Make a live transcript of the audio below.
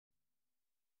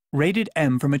Rated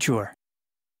M for mature.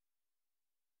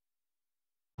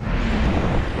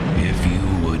 If you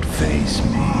would face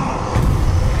me,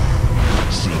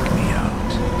 seek me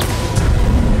out.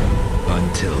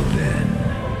 Until then,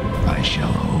 I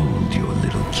shall hold your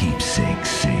little keepsake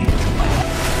safe.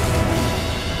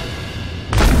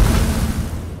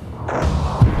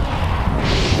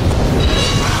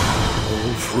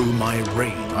 All through my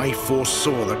reign, I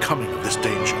foresaw the coming of this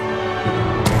danger.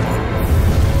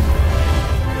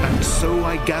 And so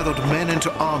I gathered men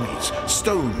into armies,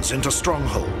 stones into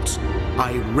strongholds.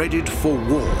 I readied for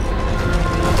war.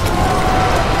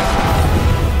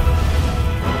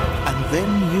 And then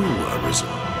you were risen.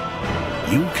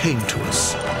 You came to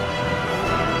us.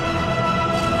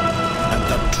 And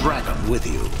the dragon with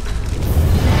you.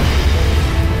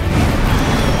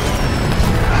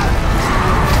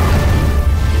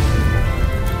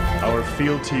 Our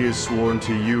fealty is sworn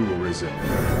to you, Arisen.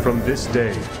 From this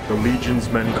day, the Legion's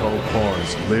men called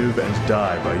pawns live and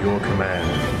die by your command.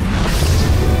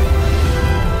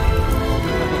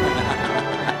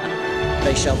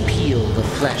 They shall peel the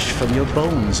flesh from your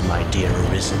bones, my dear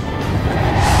Arisen.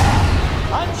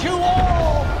 Unto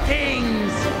all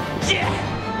things, death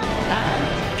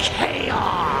and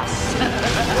chaos!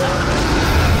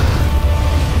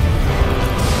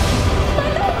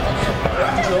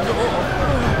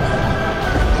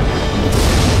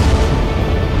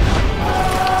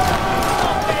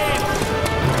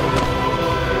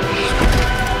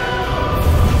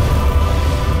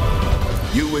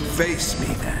 You would face me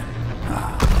then?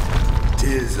 Ah,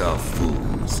 'tis a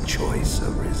fool's choice,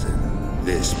 Arisen.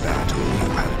 This battle you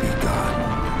have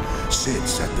begun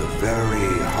sits at the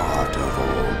very heart of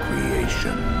all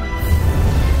creation.